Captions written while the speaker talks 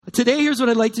today, here's what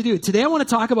I'd like to do. Today, I want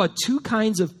to talk about two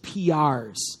kinds of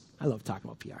PRs. I love talking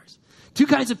about PRs. Two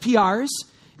kinds of PRs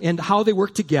and how they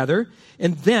work together.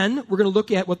 And then we're going to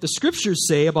look at what the scriptures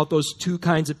say about those two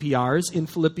kinds of PRs in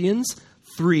Philippians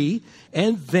 3.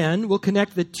 And then we'll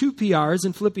connect the two PRs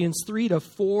in Philippians 3 to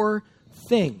 4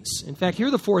 things. In fact, here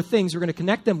are the 4 things we're going to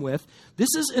connect them with.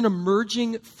 This is an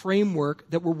emerging framework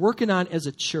that we're working on as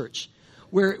a church,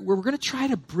 where we're going to try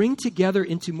to bring together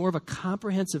into more of a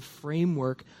comprehensive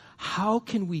framework. How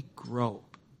can we grow?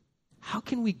 How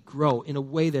can we grow in a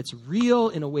way that's real,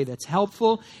 in a way that's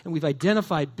helpful? And we've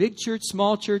identified big church,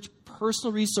 small church,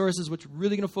 personal resources, which we're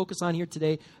really going to focus on here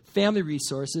today, family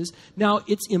resources. Now,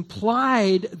 it's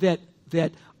implied that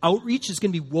outreach is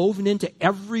going to be woven into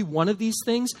every one of these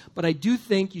things, but I do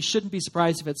think you shouldn't be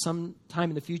surprised if at some time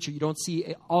in the future you don't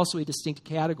see also a distinct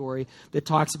category that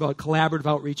talks about collaborative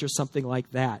outreach or something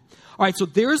like that. All right, so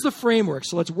there's the framework.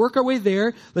 So let's work our way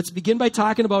there. Let's begin by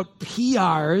talking about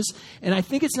PRs. And I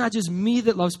think it's not just me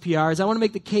that loves PRs. I want to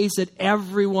make the case that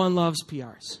everyone loves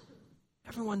PRs.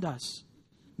 Everyone does.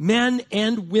 Men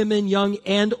and women, young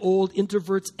and old,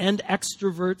 introverts and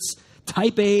extroverts,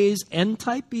 type A's and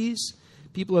type B's.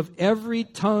 People of every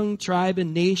tongue, tribe,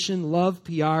 and nation love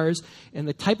PRs. And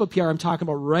the type of PR I'm talking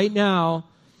about right now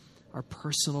are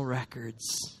personal records.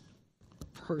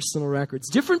 Personal records.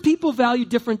 Different people value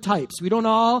different types. We don't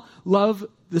all love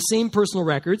the same personal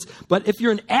records. But if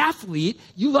you're an athlete,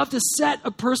 you love to set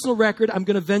a personal record, I'm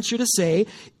going to venture to say,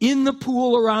 in the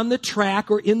pool or on the track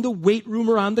or in the weight room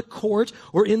or on the court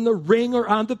or in the ring or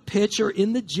on the pitch or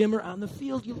in the gym or on the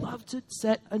field. You love to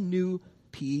set a new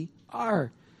PR.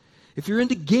 If you're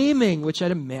into gaming, which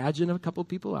I'd imagine a couple of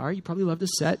people are, you probably love to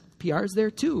set PRs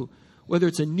there too. Whether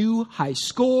it's a new high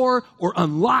score or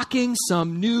unlocking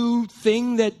some new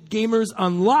thing that gamers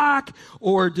unlock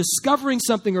or discovering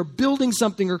something or building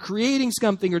something or creating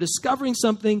something or discovering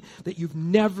something that you've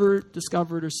never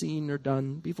discovered or seen or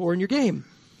done before in your game.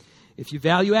 If you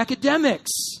value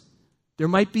academics, there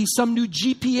might be some new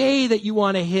GPA that you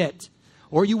want to hit,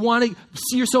 or you want to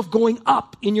see yourself going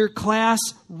up in your class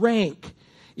rank.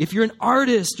 If you're an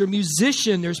artist or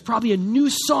musician, there's probably a new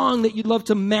song that you'd love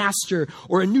to master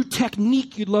or a new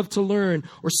technique you'd love to learn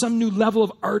or some new level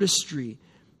of artistry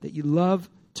that you love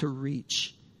to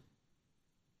reach.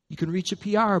 You can reach a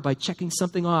PR by checking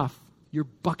something off your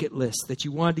bucket list that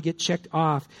you wanted to get checked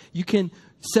off. You can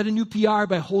set a new PR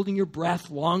by holding your breath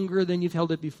longer than you've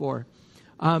held it before.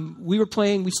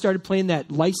 We started playing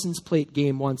that license plate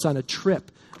game once on a trip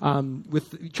trying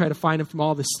to find them from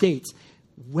all the states.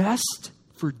 West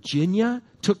Virginia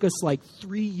took us like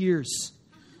 3 years.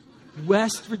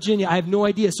 West Virginia, I have no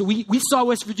idea. So we saw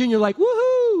West Virginia like,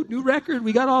 woohoo, new record.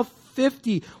 We got all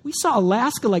 50. We saw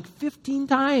Alaska like 15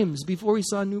 times before we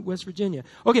saw new West Virginia.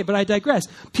 Okay, but I digress.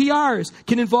 PRs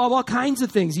can involve all kinds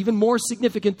of things, even more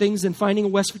significant things than finding a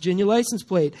West Virginia license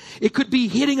plate. It could be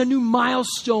hitting a new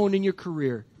milestone in your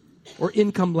career or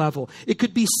income level. It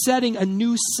could be setting a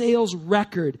new sales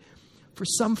record. For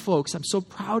some folks, I'm so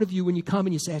proud of you when you come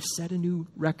and you say, I've set a new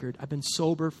record. I've been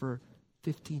sober for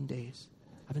 15 days.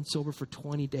 I've been sober for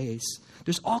 20 days.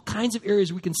 There's all kinds of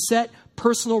areas we can set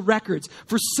personal records.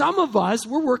 For some of us,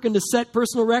 we're working to set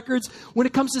personal records when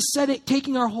it comes to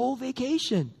taking our whole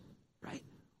vacation, right?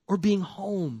 Or being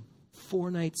home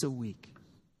 4 nights a week,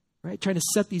 right? Trying to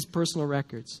set these personal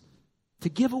records. To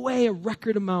give away a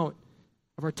record amount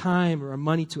of our time or our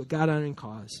money to a God-honoring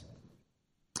cause.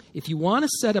 If you want to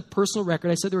set a personal record,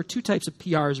 I said there were 2 types of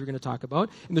PRs we're going to talk about,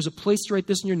 and there's a place to write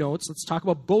this in your notes. Let's talk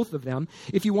about both of them.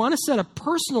 If you want to set a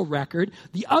personal record,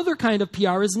 the other kind of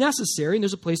PR is necessary, and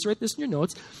there's a place to write this in your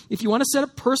notes. If you want to set a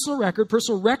personal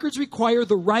records require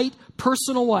the right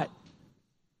personal what?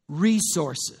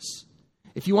 Resources.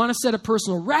 If you want to set a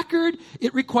personal record,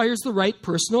 it requires the right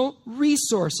personal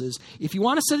resources. If you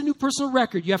want to set a new personal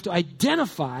record, you have to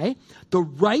identify the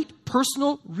right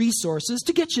personal resources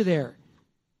to get you there.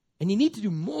 And you need to do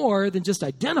more than just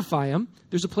identify them.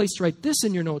 There's a place to write this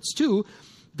in your notes too.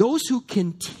 Those who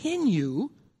continue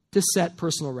to set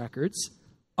personal records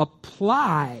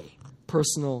apply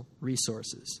personal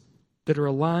resources that are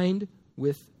aligned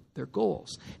with their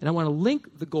goals. And I want to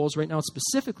link the goals right now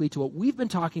specifically to what we've been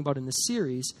talking about in this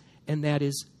series, and that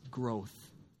is growth.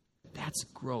 That's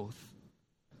growth.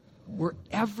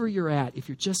 Wherever you're at, if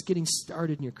you're just getting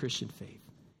started in your Christian faith,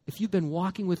 if you've been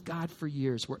walking with God for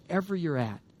years, wherever you're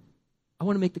at, I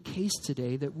want to make the case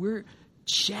today that we're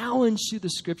challenged through the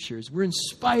Scriptures. We're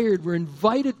inspired. We're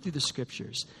invited through the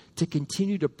Scriptures to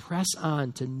continue to press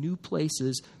on to new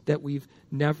places that we've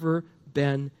never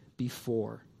been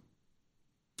before.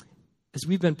 As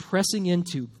we've been pressing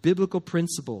into biblical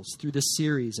principles through this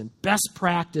series and best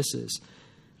practices,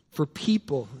 for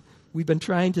people. We've been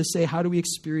trying to say, how do we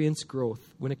experience growth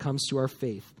when it comes to our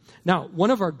faith? Now,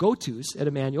 one of our go-tos at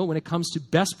Emmanuel when it comes to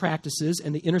best practices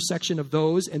and the intersection of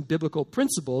those and biblical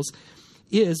principles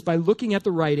is by looking at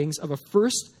the writings of a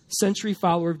first-century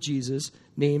follower of Jesus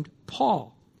named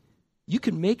Paul. You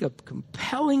can make a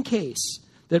compelling case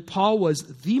that Paul was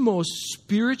the most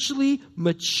spiritually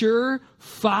mature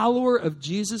follower of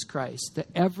Jesus Christ to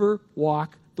ever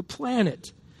walk the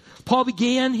planet. Paul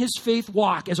began his faith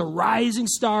walk as a rising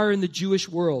star in the Jewish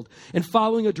world, and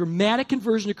following a dramatic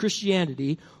conversion to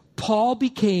Christianity, Paul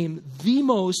became the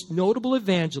most notable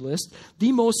evangelist,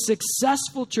 the most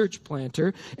successful church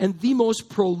planter, and the most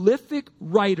prolific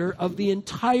writer of the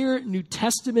entire New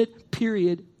Testament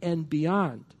period and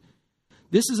beyond.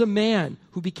 This is a man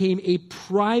who became a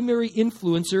primary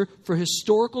influencer for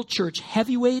historical church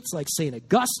heavyweights like St.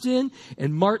 Augustine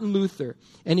and Martin Luther.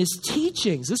 And his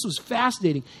teachings, this was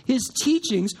fascinating, his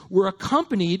teachings were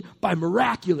accompanied by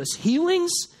miraculous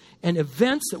healings and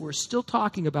events that we're still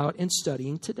talking about and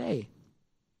studying today.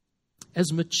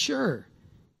 As mature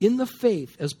in the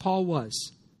faith as Paul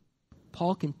was,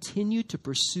 Paul continued to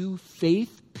pursue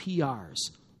faith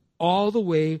PRs all the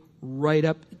way right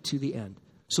up to the end.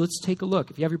 So let's take a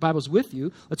look. If you have your Bibles with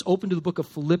you, let's open to the book of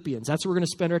Philippians. That's where we're going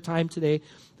to spend our time today,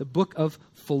 the book of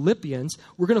Philippians.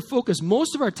 We're going to focus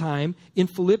most of our time in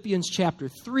Philippians chapter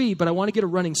 3, but I want to get a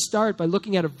running start by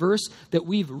looking at a verse that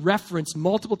we've referenced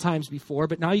multiple times before,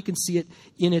 but now you can see it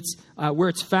in its where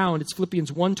it's found. It's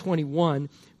Philippians 1:21.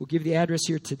 We'll give you the address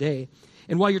here today.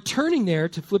 And while you're turning there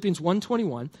to Philippians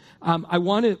 1:21, I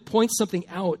want to point something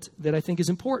out that I think is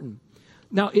important.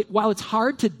 Now, while it's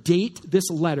hard to date this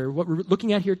letter, what we're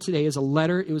looking at here today is a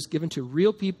letter. It was given to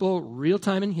real people, real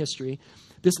time in history.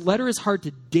 This letter is hard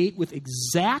to date with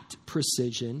exact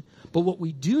precision, but what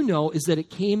we do know is that it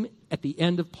came at the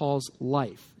end of Paul's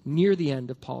life, near the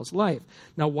end of Paul's life.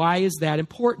 Now, why is that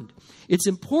important? It's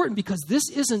important because this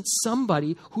isn't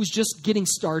somebody who's just getting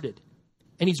started,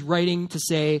 and he's writing to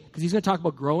say, because he's going to talk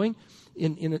about growing,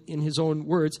 in his own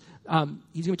words,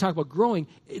 he's going to talk about growing.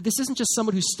 This isn't just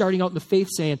somebody who's starting out in the faith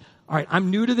saying, all right, I'm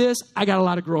new to this. I got a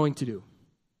lot of growing to do.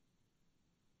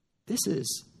 This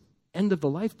is end of the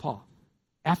life Paul.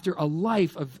 After a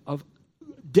life of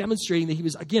demonstrating that he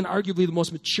was, again, arguably the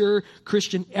most mature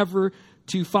Christian ever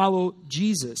to follow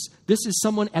Jesus. This is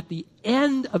someone at the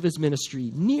end of his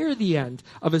ministry, near the end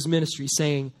of his ministry,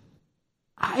 saying,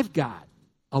 I've got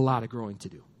a lot of growing to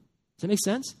do. Does that make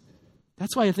sense?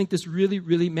 That's why I think this really,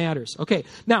 really matters. Okay,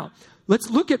 now,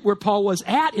 let's look at where Paul was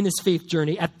at in his faith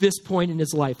journey at this point in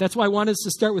his life. That's why I wanted us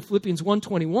to start with Philippians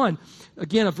 1:21.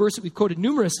 Again, a verse that we've quoted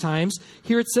numerous times.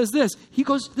 Here it says this. He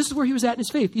goes, this is where he was at in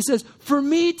his faith. He says, for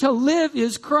me to live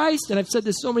is Christ. And I've said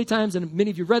this so many times, and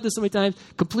many of you have read this so many times.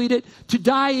 Complete it. To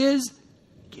die is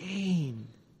gain.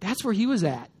 That's where he was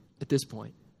at this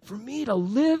point. For me to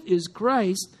live is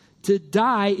Christ. To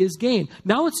die is gain.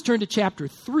 Now let's turn to chapter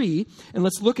 3, and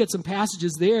let's look at some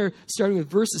passages there, starting with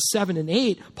verses 7 and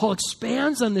 8. Paul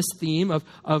expands on this theme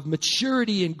of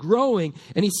maturity and growing,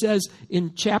 and he says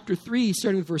in chapter 3,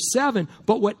 starting with verse 7,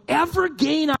 but whatever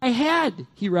gain I had,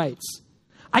 he writes,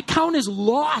 I count as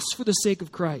loss for the sake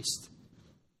of Christ.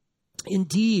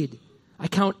 Indeed, I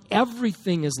count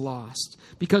everything as lost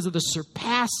because of the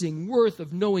surpassing worth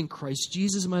of knowing Christ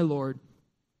Jesus my Lord.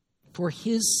 For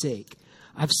his sake,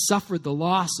 I've suffered the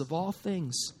loss of all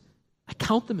things. I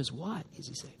count them as what, does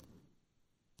he say?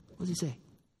 What does he say?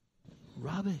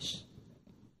 Rubbish.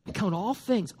 I count all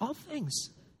things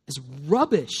as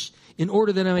rubbish in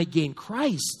order that I may gain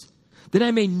Christ, that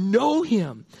I may know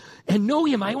him. And know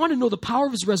him, I want to know the power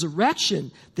of his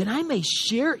resurrection, that I may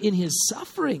share in his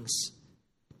sufferings,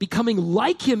 becoming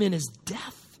like him in his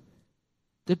death,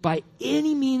 that by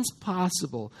any means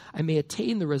possible I may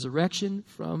attain the resurrection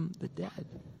from the dead.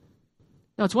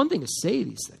 Now, it's one thing to say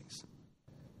these things.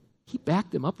 He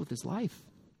backed them up with his life.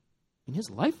 And his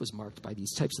life was marked by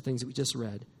these types of things that we just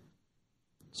read.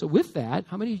 So with that,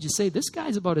 how many of you say, this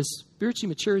guy's about as spiritually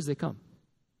mature as they come?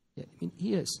 Yeah, I mean,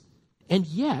 he is. And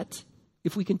yet,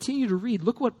 if we continue to read,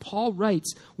 look what Paul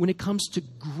writes when it comes to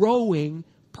growing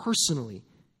personally.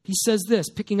 He says this,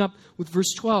 picking up with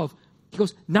verse 12. He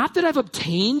goes, not that I've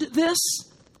obtained this,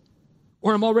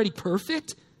 or I'm already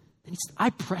perfect. And he says,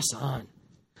 I press on.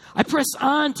 I press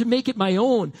on to make it my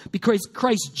own because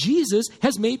Christ Jesus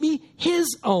has made me his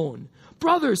own.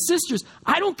 Brothers, sisters,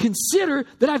 I don't consider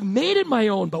that I've made it my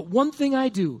own, but one thing I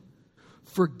do,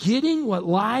 forgetting what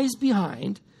lies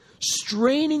behind,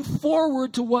 straining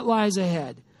forward to what lies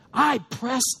ahead, I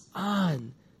press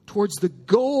on towards the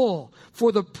goal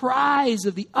for the prize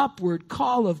of the upward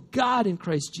call of God in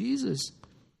Christ Jesus.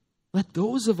 Let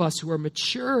those of us who are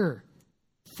mature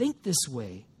think this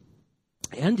way.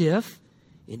 And if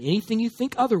in anything you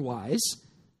think otherwise,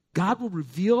 God will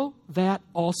reveal that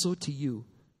also to you.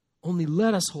 Only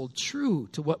let us hold true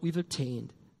to what we've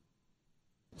obtained.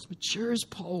 As mature as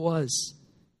Paul was,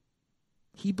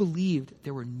 he believed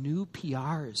there were new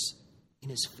PRs in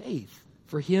his faith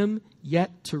for him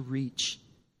yet to reach.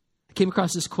 I came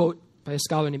across this quote by a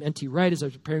scholar named N.T. Wright as I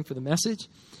was preparing for the message.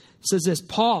 It says this,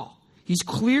 Paul, he's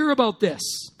clear about this.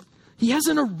 He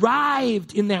hasn't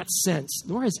arrived in that sense,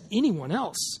 nor has anyone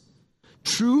else.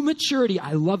 True maturity,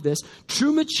 I love this,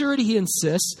 true maturity, he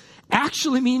insists,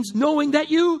 actually means knowing that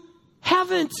you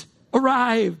haven't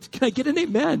arrived. Can I get an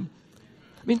amen?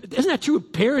 I mean, isn't that true of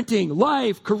parenting,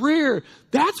 life, career?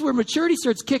 That's where maturity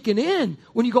starts kicking in.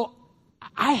 When you go,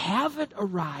 I haven't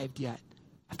arrived yet.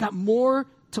 I've got more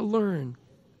to learn.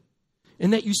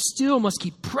 And that you still must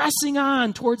keep pressing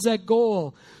on towards that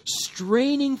goal,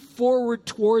 straining forward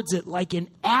towards it like an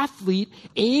athlete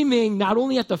aiming not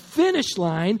only at the finish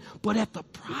line, but at the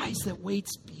prize that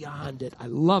waits beyond it. I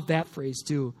love that phrase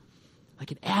too. Like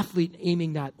an athlete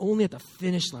aiming not only at the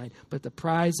finish line, but the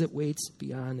prize that waits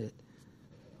beyond it.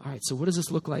 All right, so what does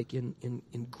this look like in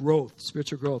growth,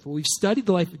 spiritual growth? Well, we've studied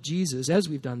the life of Jesus as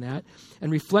we've done that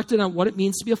and reflected on what it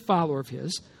means to be a follower of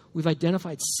his. We've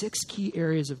identified 6 key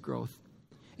areas of growth.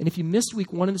 And if you missed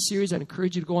week 1 of the series, I'd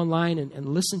encourage you to go online and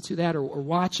listen to that or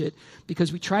watch it,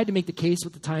 because we tried to make the case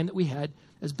with the time that we had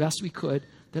as best we could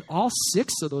that all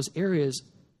 6 of those areas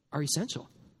are essential.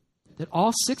 That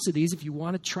all 6 of these, if you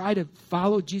want to try to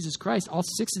follow Jesus Christ, all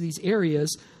 6 of these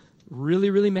areas really,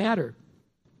 really matter.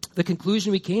 The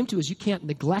conclusion we came to is you can't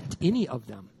neglect any of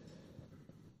them.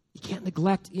 You can't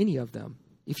neglect any of them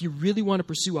if you really want to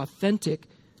pursue authentic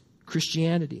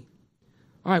Christianity.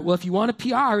 All right, well, if you want a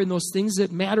PR in those things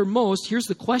that matter most, here's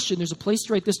the question. There's a place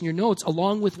to write this in your notes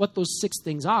along with what those 6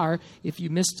 things are. If you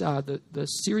missed the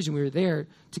series when we were there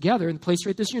together, and the place to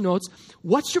write this in your notes,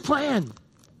 what's your plan?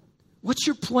 What's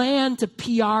your plan to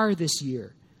PR this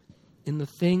year in the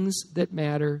things that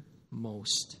matter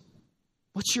most?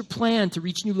 What's your plan to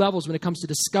reach new levels when it comes to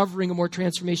discovering a more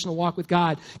transformational walk with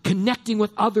God, connecting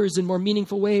with others in more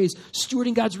meaningful ways,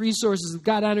 stewarding God's resources with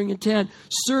God-honoring intent,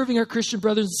 serving our Christian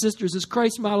brothers and sisters as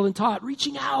Christ modeled and taught,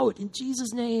 reaching out in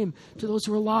Jesus' name to those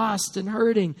who are lost and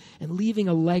hurting, and leaving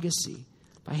a legacy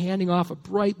by handing off a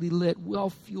brightly lit,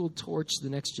 well-fueled torch to the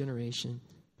next generation?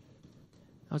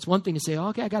 Now, it's one thing to say,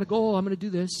 okay, I got a goal, I'm going to do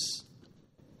this.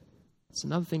 It's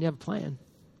another thing to have a plan.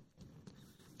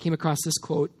 Came across this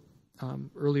quote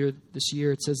earlier this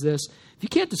year. It says this: if you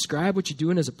can't describe what you're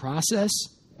doing as a process,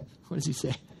 what does he say?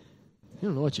 You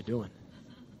don't know what you're doing.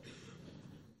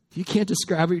 If you can't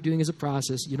describe what you're doing as a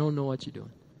process, you don't know what you're doing.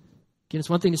 Again,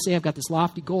 it's one thing to say, I've got this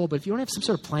lofty goal, but if you don't have some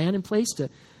sort of plan in place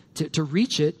to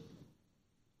reach it,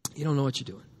 you don't know what you're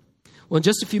doing. Well, in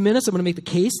just a few minutes, I'm going to make the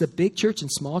case that big church and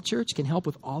small church can help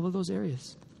with all of those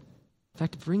areas. In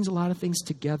fact, it brings a lot of things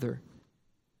together.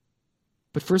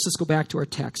 But first, let's go back to our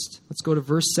text. Let's go to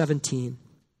verse 17.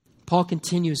 Paul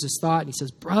continues his thought, and he says,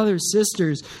 brothers,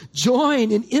 sisters,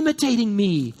 join in imitating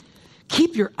me.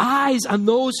 Keep your eyes on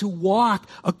those who walk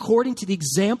according to the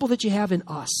example that you have in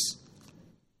us.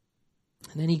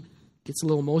 And then he gets a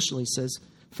little emotional. He says,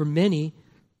 for many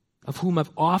of whom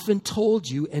I've often told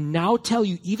you and now tell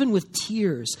you, even with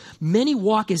tears, many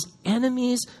walk as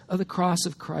enemies of the cross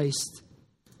of Christ.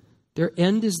 Their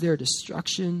end is their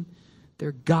destruction.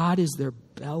 Their God is their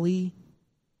belly,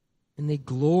 and they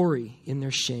glory in their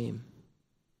shame.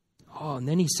 Oh, and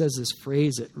then he says this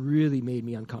phrase that really made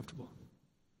me uncomfortable.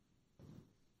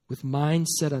 With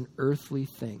minds set on earthly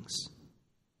things.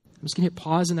 I'm just going to hit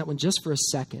pause on that one just for a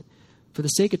second. For the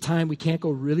sake of time, we can't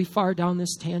go really far down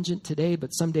this tangent today, but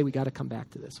someday we got to come back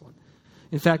to this one.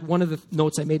 In fact, one of the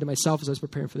notes I made to myself as I was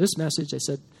preparing for this message, I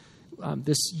said,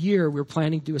 this year we're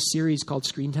planning to do a series called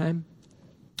Screen Time.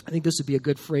 I think this would be a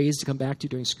good phrase to come back to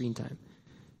during screen time.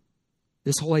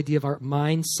 This whole idea of our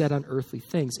mind set on earthly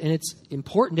things. And it's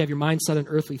important to have your mind set on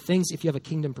earthly things if you have a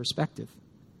kingdom perspective.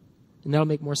 And that'll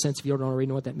make more sense if you don't already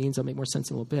know what that means. That'll make more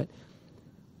sense in a little bit.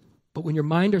 But when your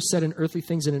mind are set on earthly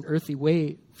things in an earthly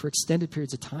way for extended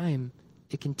periods of time,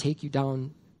 it can take you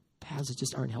down paths that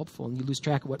just aren't helpful, and you lose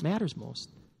track of what matters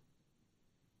most.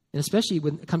 And especially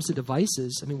when it comes to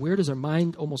devices, I mean, where does our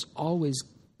mind almost always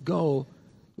go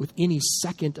with any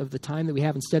second of the time that we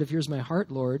have? Instead of, here's my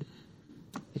heart, Lord,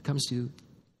 it comes to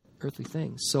earthly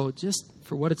things. So just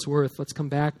for what it's worth, let's come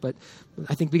back. But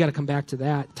I think we got to come back to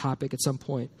that topic at some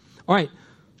point. All right,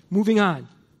 moving on.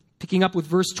 Picking up with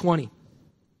verse 20.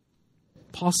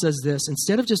 Paul says this: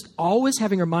 instead of just always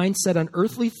having our mind set on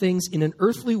earthly things in an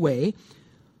earthly way,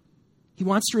 he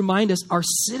wants to remind us our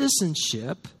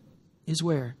citizenship is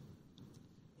where?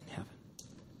 In heaven.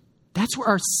 That's where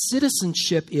our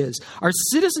citizenship is. Our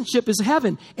citizenship is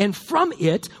heaven, and from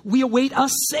it we await a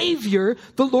Savior,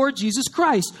 the Lord Jesus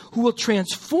Christ, who will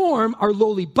transform our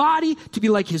lowly body to be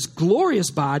like his glorious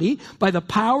body by the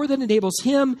power that enables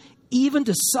him even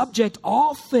to subject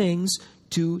all things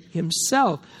to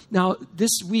himself. Now,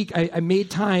 this week I made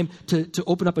time to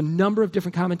open up a number of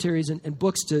different commentaries and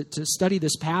books to study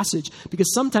this passage,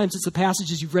 because sometimes it's the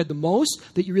passages you've read the most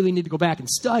that you really need to go back and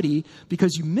study,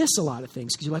 because you miss a lot of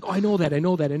things, because you're like, oh, I know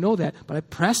that. But I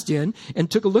pressed in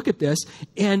and took a look at this,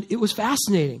 and it was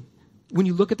fascinating when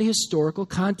you look at the historical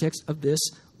context of this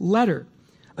letter.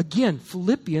 Again,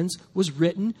 Philippians was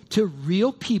written to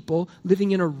real people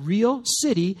living in a real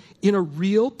city in a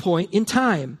real point in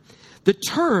time. The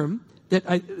term that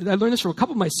I learned this from a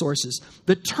couple of my sources,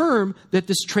 the term that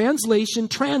this translation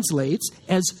translates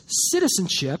as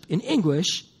citizenship in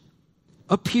English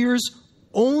appears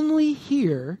only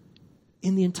here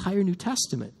in the entire New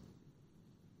Testament.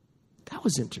 That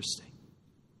was interesting.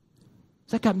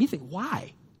 That got me thinking,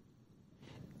 why?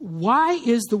 Why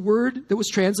is the word that was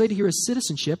translated here as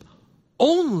citizenship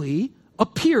only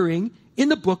appearing in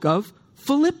the book of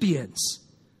Philippians?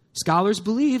 Scholars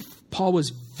believe Paul was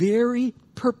very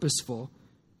purposeful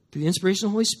through the inspiration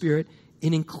of the Holy Spirit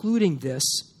in including this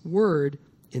word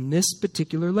in this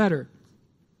particular letter.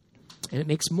 And it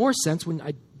makes more sense when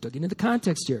I dug into the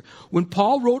context here. When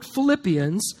Paul wrote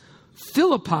Philippians,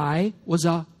 Philippi was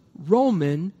a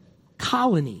Roman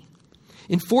colony.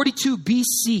 In 42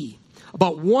 BC,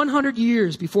 about 100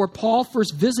 years before Paul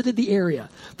first visited the area,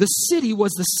 the city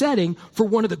was the setting for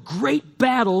one of the great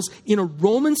battles in a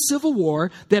Roman civil war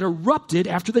that erupted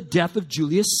after the death of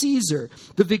Julius Caesar.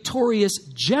 The victorious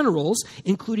generals,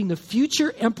 including the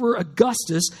future Emperor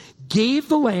Augustus, gave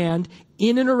the land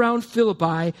in and around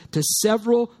Philippi to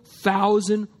several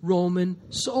thousand Roman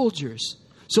soldiers.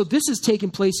 So this is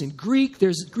taking place in Greece.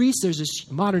 There's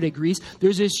this modern-day Greece.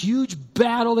 There's this huge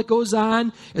battle that goes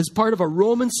on as part of a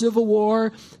Roman civil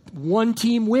war. One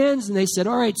team wins, and they said,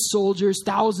 all right, soldiers,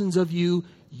 thousands of you,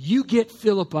 you get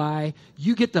Philippi.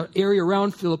 You get the area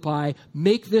around Philippi.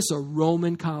 Make this a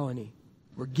Roman colony.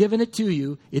 We're giving it to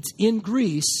you. It's in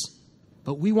Greece,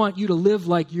 but we want you to live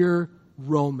like you're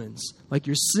Romans, like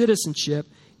your citizenship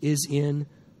is in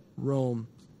Rome.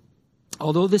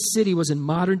 Although this city was in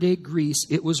modern-day Greece,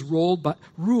 it was ruled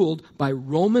by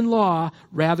Roman law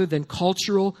rather than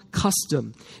cultural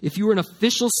custom. If you were an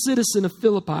official citizen of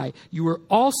Philippi, you were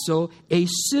also a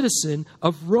citizen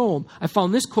of Rome. I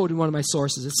found this quote in one of my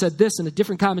sources. It said this in a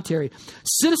different commentary.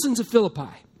 Citizens of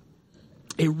Philippi,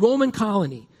 a Roman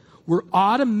colony, were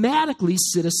automatically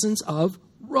citizens of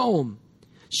Rome,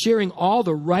 sharing all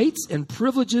the rights and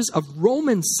privileges of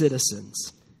Roman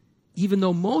citizens, even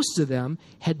though most of them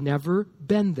had never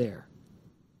been there.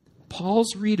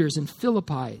 Paul's readers in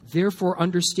Philippi therefore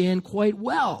understand quite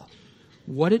well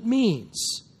what it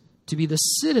means to be the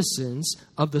citizens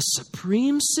of the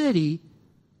supreme city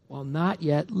while not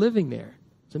yet living there.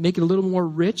 To make it a little more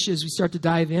rich as we start to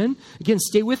dive in, again,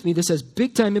 stay with me. This has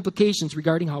big-time implications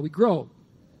regarding how we grow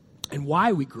and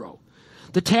why we grow.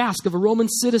 The task of a Roman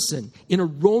citizen in a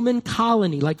Roman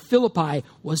colony like Philippi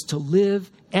was to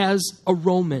live as a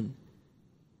Roman.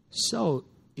 So,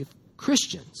 if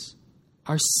Christians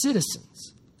are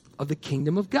citizens of the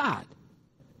kingdom of God,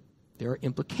 there are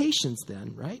implications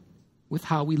then, right, with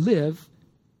how we live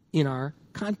in our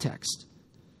context.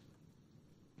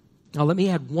 Now, let me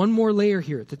add one more layer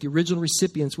here that the original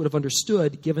recipients would have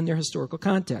understood given their historical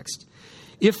context.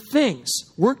 If things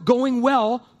weren't going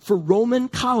well for Roman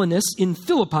colonists in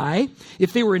Philippi,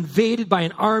 if they were invaded by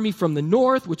an army from the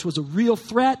north, which was a real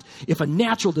threat, if a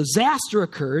natural disaster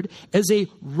occurred, as a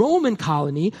Roman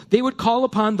colony, they would call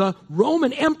upon the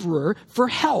Roman emperor for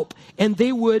help, and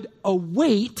they would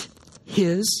await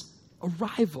his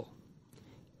arrival.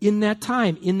 In that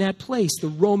time, in that place, the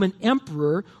Roman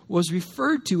emperor was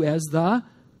referred to as the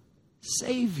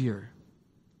Savior.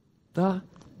 The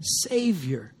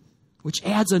Savior. Which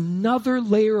adds another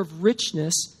layer of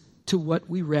richness to what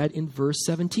we read in verse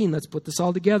 17. Let's put this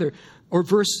all together. Or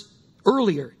verse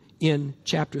earlier in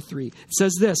chapter 3. It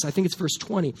says this, I think it's verse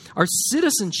 20. Our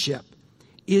citizenship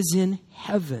is in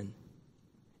heaven,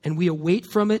 and we await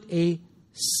from it a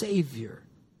Savior,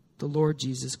 the Lord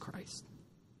Jesus Christ.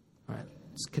 All right,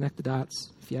 let's connect the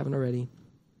dots if you haven't already.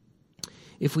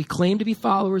 If we claim to be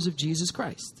followers of Jesus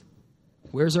Christ,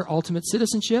 where's our ultimate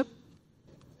citizenship?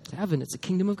 Heaven. It's the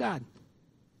kingdom of God.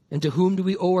 And to whom do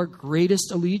we owe our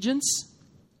greatest allegiance?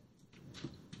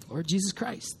 Lord Jesus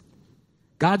Christ.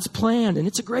 God's plan, and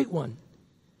it's a great one,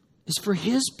 is for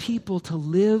his people to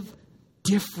live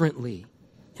differently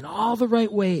in all the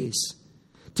right ways,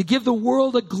 to give the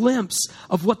world a glimpse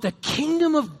of what the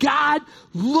kingdom of God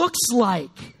looks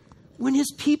like when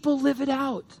his people live it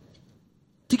out.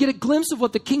 To get a glimpse of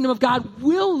what the kingdom of God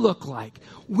will look like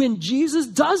when Jesus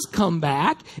does come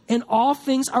back and all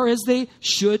things are as they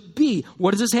should be.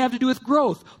 What does this have to do with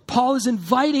growth? Paul is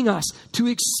inviting us to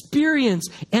experience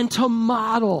and to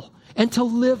model and to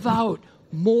live out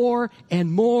more and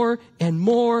more and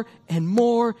more and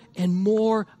more and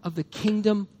more of the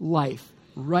kingdom life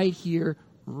right here,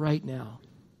 right now.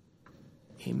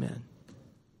 Amen.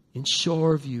 In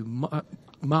Shoreview,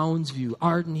 Mounds View,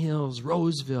 Arden Hills,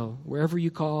 Roseville, wherever you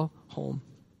call home.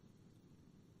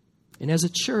 And as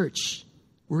a church,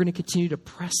 we're going to continue to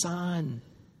press on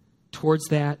towards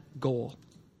that goal.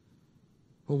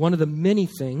 Well, one of the many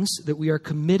things that we are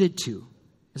committed to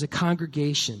as a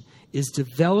congregation is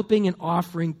developing and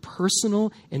offering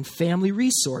personal and family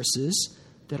resources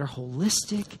that are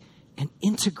holistic and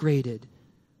integrated,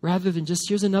 rather than just,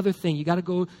 here's another thing, you got to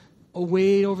go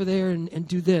way over there and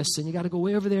do this, and you got to go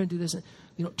way over there and do this.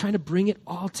 You know, trying to bring it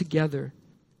all together.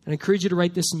 And I encourage you to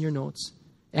write this in your notes.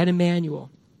 At Emmanuel,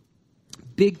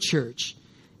 big church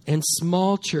and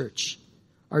small church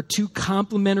are two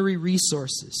complementary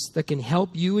resources that can help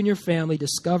you and your family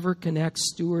discover, connect,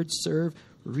 steward, serve,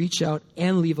 reach out,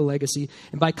 and leave a legacy.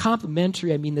 And by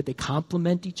complementary, I mean that they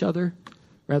complement each other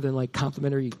rather than like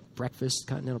complimentary breakfast,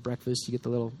 continental breakfast. You get the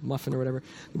little muffin or whatever.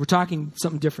 We're talking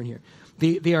something different here.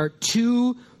 They are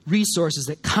two resources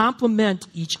that complement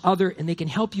each other, and they can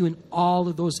help you in all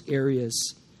of those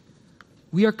areas.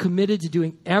 We are committed to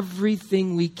doing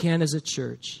everything we can as a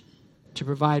church to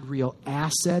provide real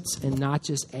assets and not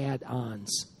just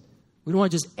add-ons. We don't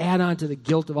want to just add on to the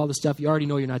guilt of all the stuff you already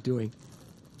know you're not doing.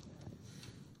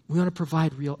 We want to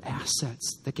provide real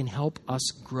assets that can help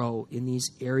us grow in these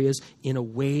areas in a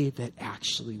way that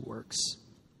actually works.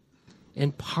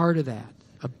 And part of that,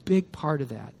 a big part of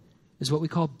that, is what we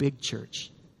call big church.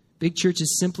 Big church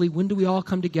is simply, when do we all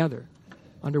come together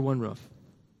under one roof?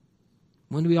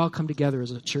 When do we all come together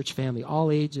as a church family?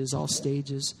 All ages, all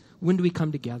stages. When do we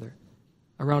come together?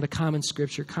 Around a common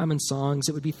scripture, common songs.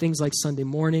 It would be things like Sunday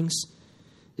mornings.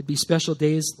 It'd be special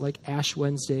days like Ash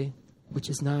Wednesday, which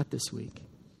is not this week.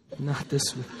 Not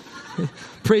this week.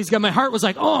 Praise God. My heart was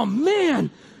like, oh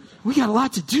man, we got a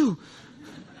lot to do.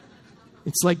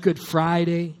 It's like Good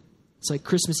Friday. It's like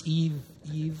Christmas Eve.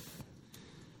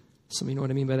 Some of you know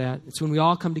what I mean by that. It's when we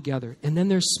all come together. And then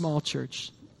there's small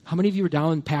church. How many of you were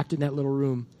down and packed in that little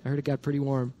room? I heard it got pretty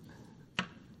warm.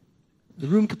 The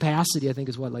room capacity, I think,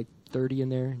 is what, like 30 in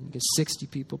there? You get 60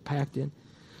 people packed in.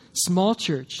 Small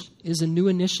church is a new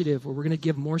initiative where we're going to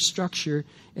give more structure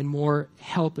and more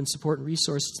help and support and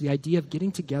resources to the idea of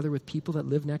getting together with people that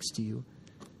live next to you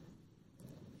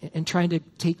and trying to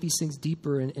take these things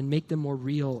deeper and make them more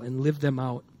real and live them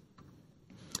out.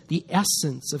 The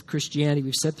essence of Christianity,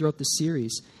 we've said throughout the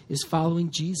series, is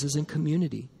following Jesus in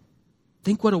community.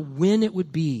 Think what a win it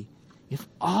would be if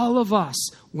all of us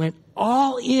went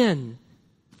all in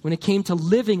when it came to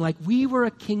living like we were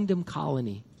a kingdom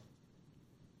colony.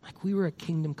 Like we were a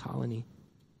kingdom colony.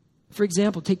 For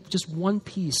example, take just one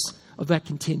piece of that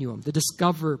continuum, the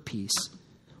discover piece.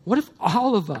 What if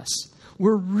all of us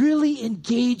were really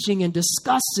engaging and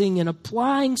discussing and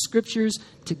applying scriptures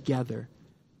together?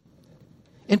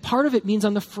 And part of it means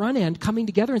on the front end, coming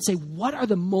together and say, what are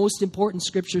the most important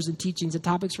scriptures and teachings and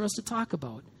topics for us to talk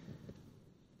about?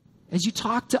 As you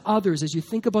talk to others, as you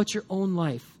think about your own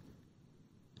life,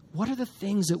 what are the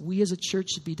things that we as a church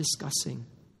should be discussing?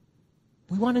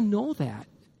 We want to know that.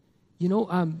 You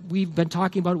know, we've been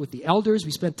talking about it with the elders.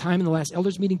 We spent time in the last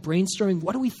elders meeting brainstorming.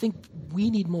 What do we think we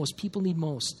need most, people need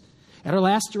most? At our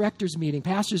last directors meeting,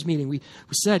 pastors meeting, we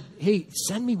said, hey,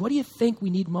 send me, what do you think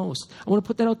we need most? I want to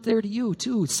put that out there to you,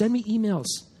 too. Send me emails.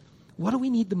 What do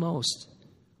we need the most?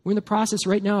 We're in the process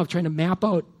right now of trying to map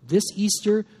out this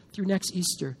Easter through next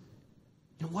Easter.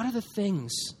 And what are the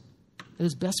things that,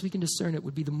 as best we can discern it,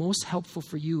 would be the most helpful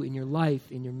for you in your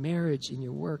life, in your marriage, in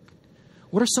your work?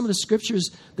 What are some of the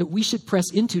scriptures that we should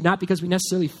press into, not because we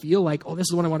necessarily feel like, oh, this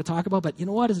is what I want to talk about, but you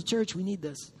know what, as a church, we need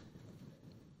this.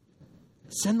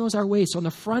 Send those our way. So on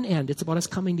the front end, it's about us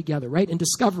coming together, right? And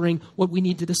discovering what we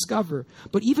need to discover.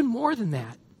 But even more than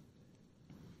that,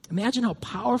 imagine how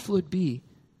powerful it'd be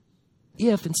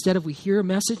if instead of we hear a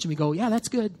message and we go, yeah, that's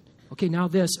good. Okay, now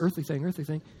this, earthly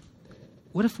thing.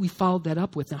 What if we followed that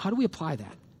up with, now how do we apply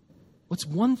that? What's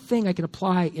one thing I can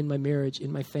apply in my marriage,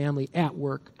 in my family, at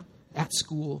work, at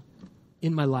school,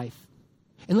 in my life?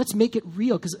 And let's make it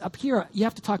real, because up here, you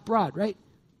have to talk broad, right?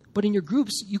 But in your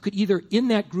groups, you could either in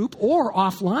that group or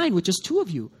offline with just two of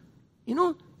you. You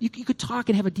know, you could talk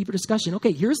and have a deeper discussion.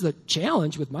 Okay, here's the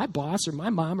challenge with my boss or my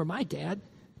mom or my dad,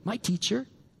 my teacher.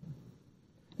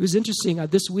 was interesting.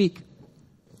 This week,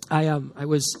 I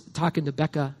was talking to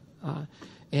Becca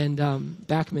and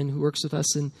Backman, who works with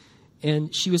us,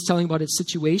 and she was telling about a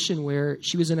situation where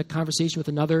she was in a conversation with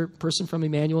another person from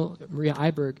Emmanuel, Maria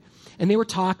Iberg, and they were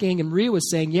talking, and Maria was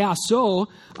saying,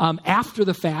 after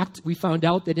the fact, we found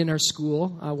out that in our school,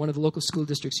 one of the local school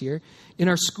districts here, in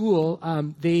our school,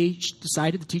 they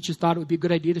decided, the teachers thought it would be a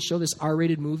good idea to show this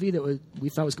R-rated movie that we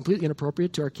thought was completely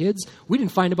inappropriate to our kids. We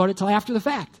didn't find about it until after the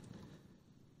fact.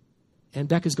 And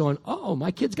Becca's going, oh,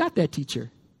 my kid's got that teacher.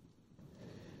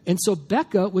 And so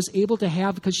Becca was able to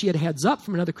have, because she had a heads up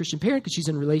from another Christian parent, because she's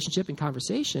in a relationship and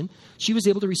conversation, she was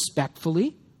able to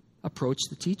respectfully approach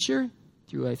the teacher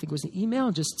through, I think it was an email,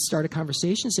 and just start a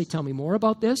conversation, say, tell me more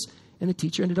about this. And the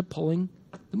teacher ended up pulling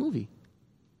the movie.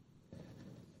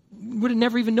 Would have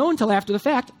never even known until after the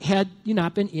fact, had you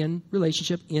not been in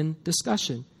relationship, in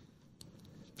discussion.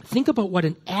 Think about what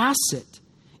an asset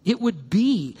it would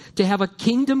be to have a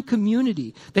kingdom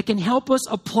community that can help us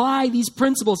apply these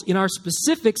principles in our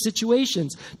specific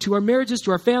situations, to our marriages,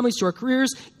 to our families, to our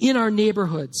careers, in our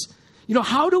neighborhoods.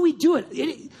 How do we do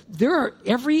it?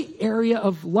 Every area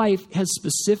of life has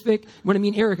specific, when I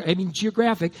mean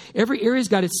geographic, every area's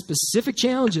got its specific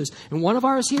challenges. And one of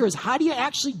ours here is, how do you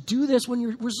actually do this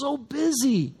when we're so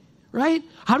busy? Right?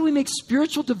 How do we make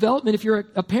spiritual development, if you're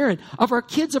a parent, of our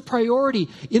kids a priority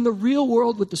in the real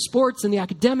world with the sports and the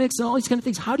academics and all these kind of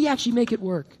things? How do you actually make it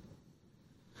work?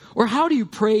 Or how do you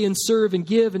pray and serve and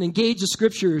give and engage the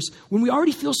scriptures when we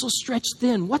already feel so stretched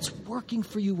thin? What's working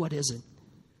for you? What isn't?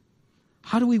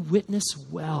 How do we witness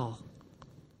well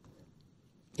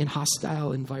in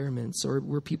hostile environments or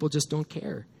where people just don't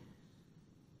care?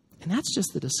 And that's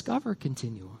just the Discover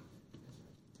Continuum.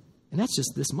 And that's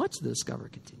just this much of the Discover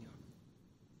Continuum.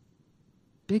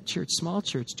 Big church, small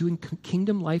church, doing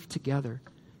kingdom life together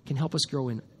can help us grow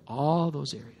in all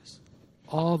those areas.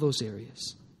 All those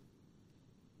areas.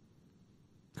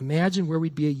 Imagine where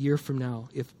we'd be a year from now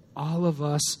if all of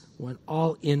us went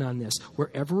all in on this.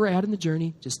 Wherever we're at in the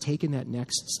journey, just taking that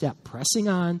next step, pressing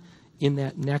on in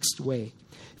that next way.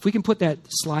 If we can put that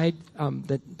slide,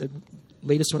 the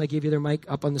latest one I gave you there, Mike,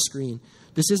 up on the screen.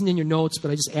 This isn't in your notes,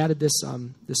 but I just added this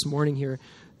this morning here.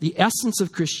 The essence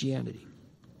of Christianity.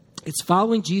 It's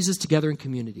following Jesus together in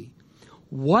community.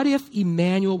 What if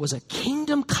Emmanuel was a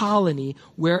kingdom colony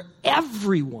where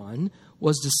everyone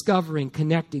was discovering,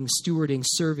 connecting, stewarding,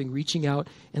 serving, reaching out,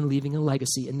 and leaving a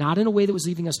legacy? And not in a way that was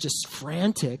leaving us just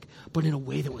frantic, but in a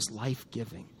way that was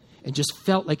life-giving and just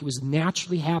felt like it was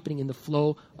naturally happening in the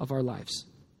flow of our lives.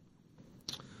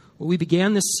 Well, we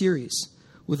began this series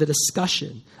with a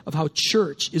discussion of how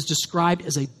church is described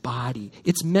as a body.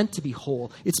 It's meant to be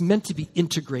whole. It's meant to be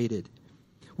integrated.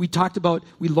 We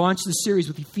launched this series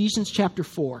with Ephesians chapter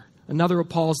 4, another of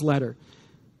Paul's letter.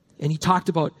 And he talked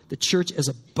about the church as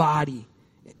a body.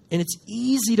 And it's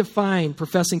easy to find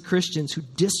professing Christians who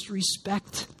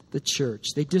disrespect the church.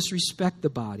 They disrespect the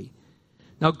body.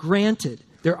 Now, granted,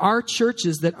 there are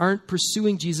churches that aren't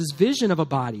pursuing Jesus' vision of a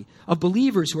body, of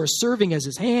believers who are serving as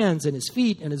his hands and his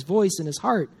feet and his voice and his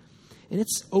heart. And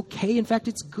it's okay. In fact,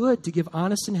 it's good to give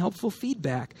honest and helpful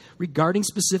feedback regarding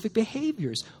specific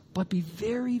behaviors. But be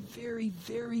very, very,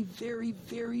 very, very,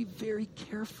 very, very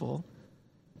careful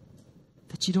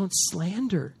that you don't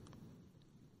slander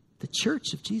the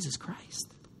church of Jesus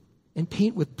Christ and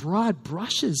paint with broad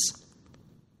brushes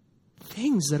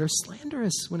things that are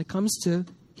slanderous when it comes to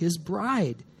his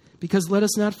bride. Because let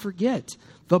us not forget,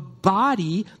 the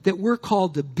body that we're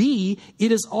called to be,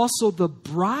 it is also the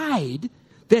bride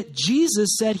that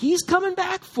Jesus said he's coming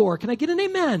back for. Can I get an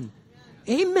amen?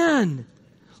 Amen.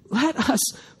 Let us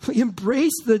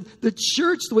embrace the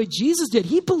church the way Jesus did.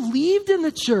 He believed in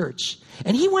the church,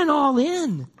 and he went all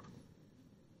in.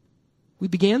 We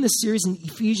began this series in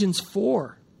Ephesians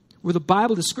 4, where the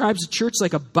Bible describes the church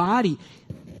like a body.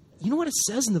 You know what it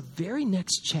says in the very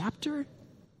next chapter?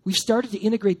 We've started to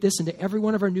integrate this into every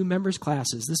one of our new members'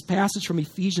 classes. This passage from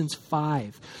Ephesians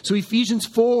 5. So Ephesians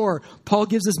 4, Paul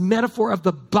gives this metaphor of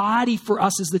the body for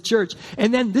us as the church.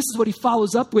 And then this is what he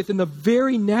follows up with in the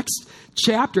very next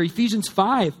chapter, Ephesians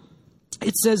 5.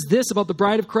 It says this about the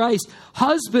bride of Christ.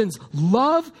 Husbands,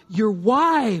 love your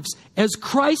wives as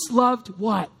Christ loved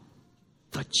what?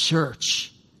 The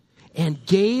church. And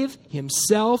gave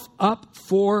himself up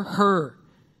for her,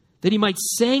 that he might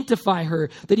sanctify her,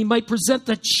 that he might present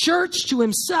the church to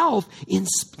himself in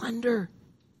splendor,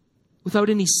 without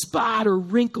any spot or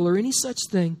wrinkle or any such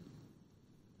thing,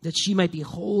 that she might be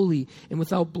holy and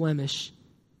without blemish.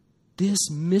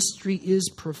 This mystery is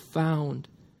profound.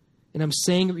 And I'm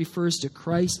saying it refers to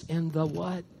Christ and the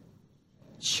what?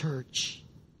 Church.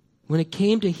 When it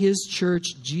came to his church,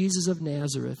 Jesus of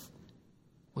Nazareth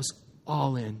was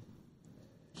all in.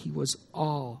 He was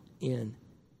all in.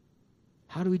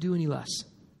 How do we do any less?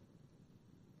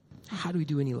 How do we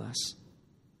do any less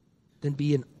than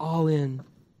be an all-in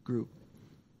group?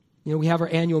 You know, we have our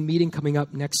annual meeting coming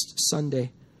up next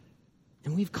Sunday,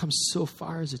 and we've come so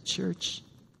far as a church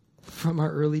from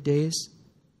our early days.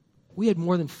 We had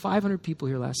more than 500 people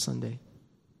here last Sunday.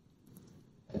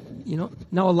 You know,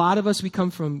 now a lot of us, we come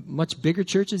from much bigger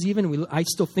churches even. I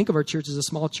still think of our church as a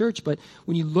small church, but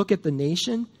when you look at the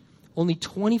nation, only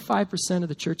 25% of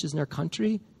the churches in our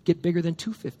country get bigger than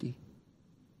 250.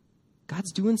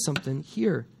 God's doing something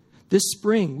here. This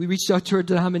spring, we reached out to our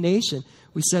denomination.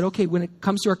 We said, okay, when it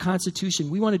comes to our Constitution,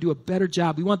 we want to do a better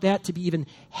job. We want that to be even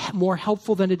more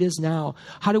helpful than it is now.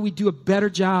 How do we do a better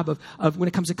job of when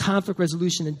it comes to conflict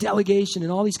resolution and delegation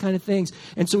and all these kind of things?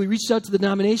 And so we reached out to the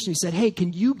denomination. We said, hey,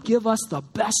 can you give us the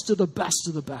best of the best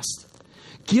of the best?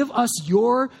 Give us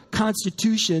your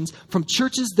constitutions from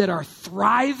churches that are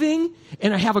thriving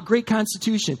and have a great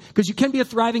constitution. Because you can be a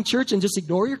thriving church and just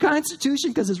ignore your constitution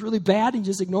because it's really bad and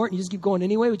you just ignore it and you just keep going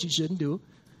anyway, which you shouldn't do.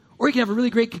 Or you can have a really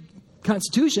great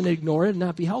constitution and ignore it and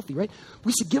not be healthy, right?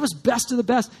 We said, give us best of the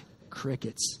best.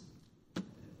 Crickets.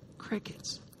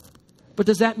 But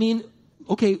does that mean,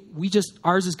 okay,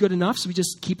 ours is good enough, so we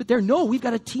just keep it there? No, we've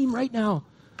got a team right now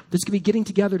that's going to be getting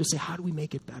together to say, how do we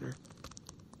make it better?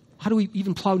 How do we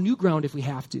even plow new ground if we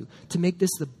have to make this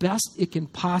the best it can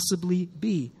possibly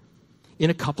be?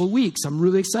 In a couple of weeks, I'm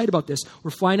really excited about this.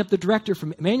 We're flying up the director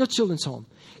from Emmanuel Children's Home.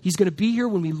 He's going to be here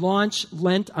when we launch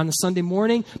Lent on a Sunday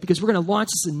morning because we're going to launch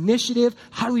this initiative.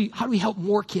 How do we help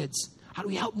more kids? How do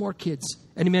we help more kids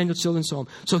at Emmanuel Children's Home?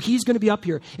 So he's going to be up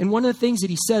here. And one of the things that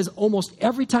he says almost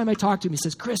every time I talk to him, he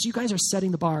says, Chris, you guys are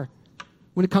setting the bar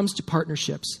when it comes to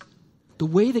partnerships. The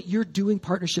way that you're doing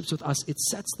partnerships with us, it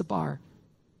sets the bar.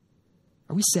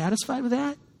 Are we satisfied with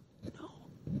that? No.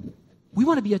 We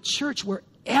want to be a church where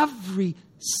every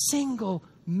single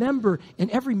member and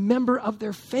every member of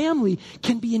their family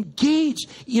can be engaged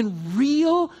in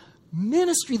real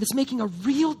ministry that's making a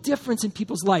real difference in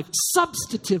people's life,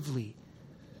 substantively.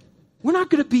 We're not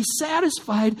going to be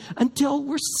satisfied until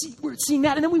we're seeing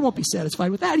that, and then we won't be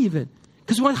satisfied with that even.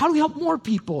 Because how do we help more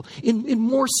people in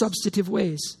more substantive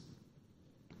ways?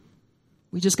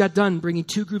 We just got done bringing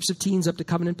 2 groups of teens up to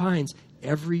Covenant Pines.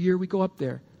 Every year we go up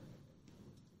there.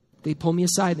 They pull me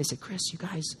aside and they say, Chris, you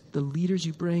guys, the leaders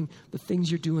you bring, the things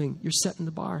you're doing, you're setting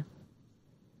the bar.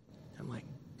 I'm like,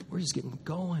 we're just getting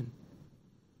going.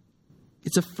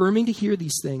 It's affirming to hear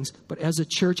these things, but as a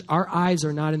church, our eyes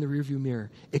are not in the rearview mirror,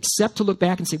 except to look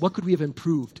back and say, what could we have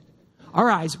improved?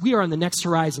 Our eyes, we are on the next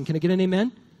horizon. Can I get an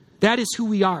amen? That is who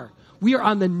we are. We are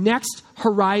on the next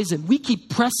horizon. We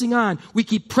keep pressing on. We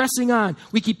keep pressing on.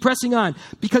 We keep pressing on.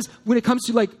 Because when it comes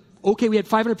to okay, we had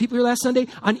 500 people here last Sunday.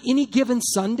 On any given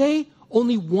Sunday,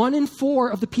 only 1 in 4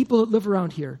 of the people that live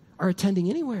around here are attending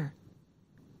anywhere.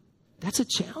 That's a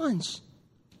challenge.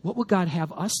 What would God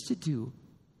have us to do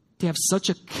to have such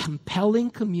a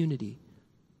compelling community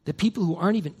that people who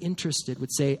aren't even interested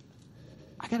would say,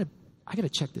 I gotta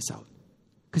check this out.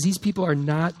 Because these people are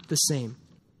not the same.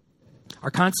 Our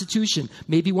Constitution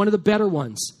may be one of the better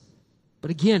ones. But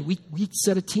again, we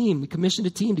set a team. We commissioned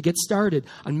a team to get started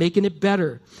on making it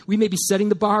better. We may be setting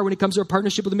the bar when it comes to our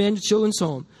partnership with Emmanuel Children's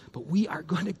Home. But we are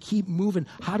going to keep moving.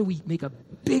 How do we make a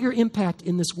bigger impact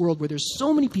in this world where there's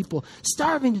so many people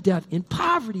starving to death, in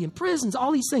poverty, in prisons,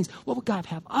 all these things? What would God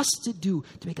have us to do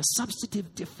to make a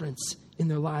substantive difference in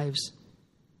their lives?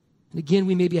 And again,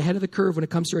 we may be ahead of the curve when it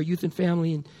comes to our youth and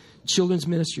family and children's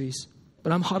ministries.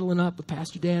 But I'm huddling up with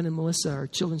Pastor Dan and Melissa, our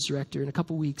children's director, in a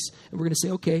couple weeks. And we're going to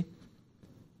say, okay,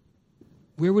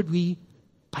 where would we,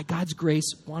 by God's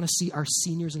grace, want to see our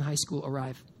seniors in high school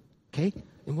arrive? Okay?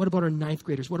 And what about our 9th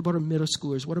graders? What about our middle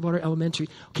schoolers? What about our elementary?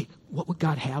 Okay, what would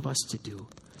God have us to do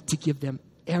to give them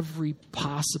every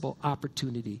possible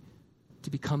opportunity to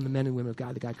become the men and women of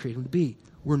God that God created them to be?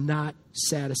 We're not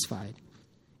satisfied.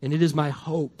 And it is my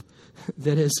hope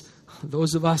that as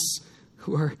those of us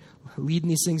who are leading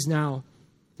these things now,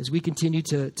 as we continue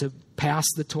to pass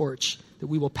the torch, that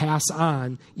we will pass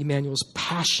on Emmanuel's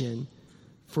passion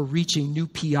for reaching new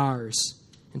PRs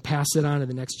and pass it on to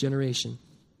the next generation.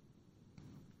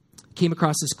 I came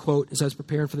across this quote as I was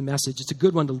preparing for the message. It's a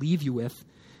good one to leave you with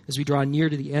as we draw near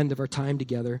to the end of our time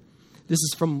together. This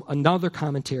is from another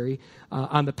commentary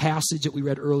on the passage that we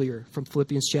read earlier from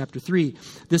Philippians chapter 3.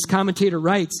 This commentator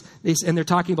writes, and they're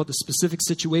talking about the specific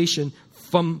situation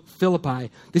from Philippi.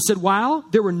 They said, while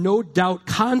there were no doubt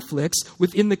conflicts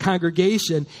within the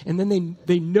congregation, and then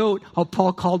they note how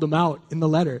Paul called them out in the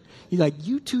letter. He's like,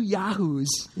 you two yahoos,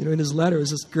 in his letter. It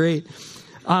was just great.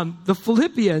 The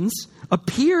Philippians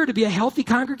appear to be a healthy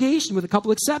congregation with a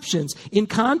couple exceptions, in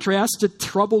contrast to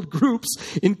troubled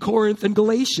groups in Corinth and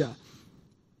Galatia.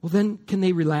 Well, then, can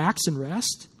they relax and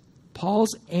rest?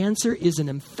 Paul's answer is an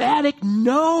emphatic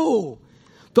no.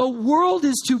 The world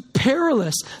is too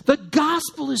perilous. The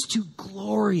gospel is too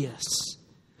glorious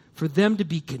for them to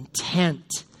be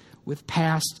content with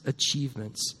past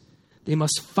achievements. They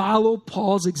must follow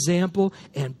Paul's example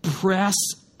and press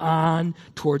on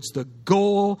towards the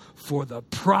goal for the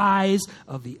prize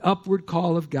of the upward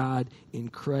call of God in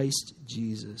Christ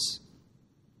Jesus.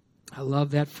 I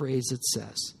love that phrase that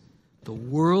says, the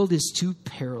world is too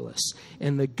perilous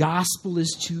and the gospel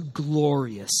is too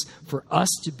glorious for us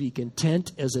to be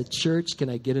content as a church. Can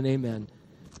I get an amen?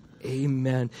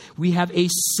 Amen. We have a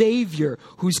Savior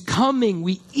who's coming.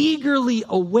 We eagerly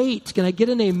await. Can I get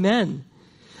an amen?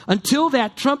 Until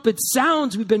that trumpet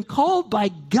sounds, we've been called by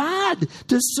God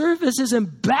to serve as His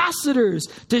ambassadors,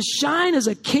 to shine as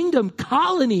a kingdom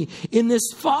colony in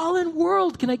this fallen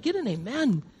world. Can I get an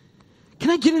amen? Can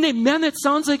I get an amen that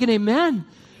sounds like an amen?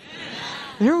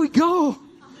 There we go.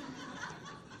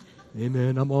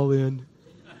 Amen. I'm all in.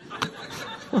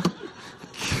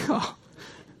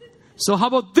 So how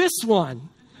about this one?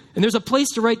 And there's a place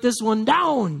to write this one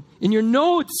down in your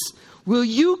notes. Will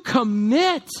you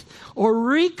commit or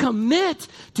recommit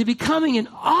to becoming an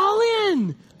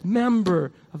all-in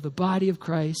member of the body of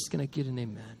Christ? Can I get an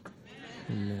amen?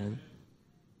 Amen.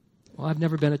 Well, I've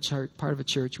never been part of a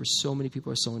church where so many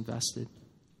people are so invested.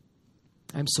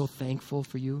 I'm so thankful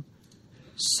for you.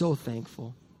 So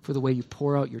thankful for the way you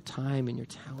pour out your time and your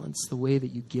talents, the way that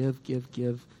you give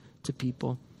to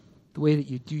people, the way that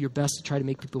you do your best to try to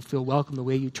make people feel welcome, the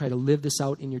way you try to live this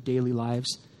out in your daily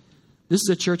lives. This is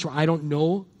a church where I don't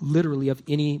know literally of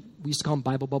any, we used to call them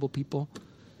Bible bubble people,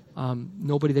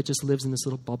 nobody that just lives in this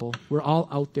little bubble. We're all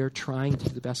out there trying to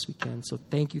do the best we can. So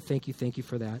thank you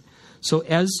for that. So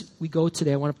as we go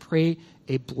today, I want to pray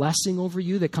a blessing over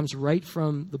you that comes right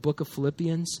from the book of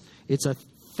Philippians. It's a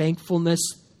thankfulness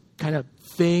kind of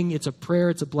thing. It's a prayer.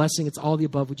 It's a blessing. It's all the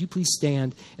above. Would you please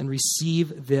stand and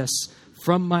receive this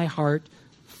from my heart,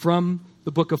 from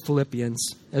the book of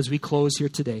Philippians, as we close here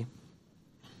today?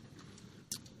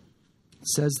 It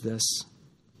says this: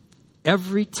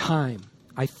 every time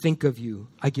I think of you,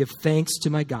 I give thanks to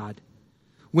my God.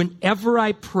 Whenever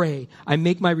I pray, I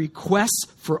make my requests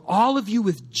for all of you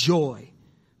with joy,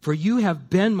 for you have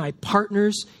been my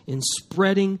partners in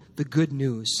spreading the good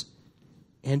news.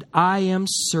 And I am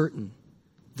certain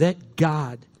that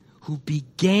God, who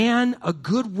began a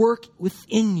good work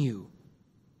within you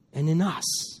and in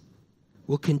us,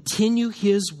 will continue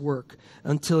His work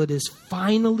until it is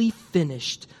finally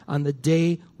finished on the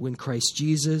day when Christ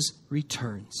Jesus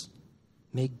returns.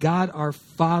 May God our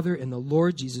Father and the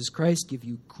Lord Jesus Christ give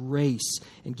you grace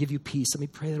and give you peace. Let me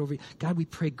pray that over you. God, we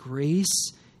pray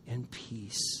grace and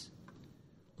peace.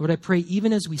 Lord, I pray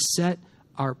even as we set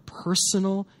our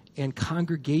personal and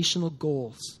congregational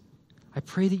goals, I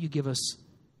pray that you give us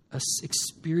an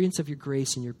experience of your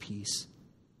grace and your peace,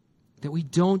 that we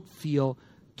don't feel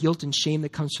guilt and shame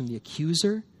that comes from the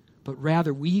accuser, but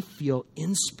rather we feel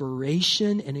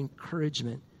inspiration and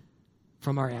encouragement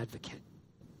from our advocate.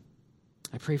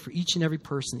 I pray for each and every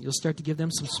person that you'll start to give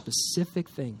them some specific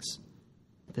things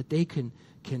that they can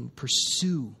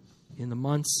pursue in the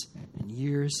months and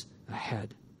years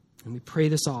ahead. And we pray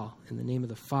this all in the name of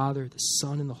the Father, the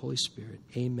Son, and the Holy Spirit.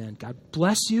 Amen. God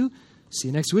bless you. See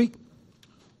you next week.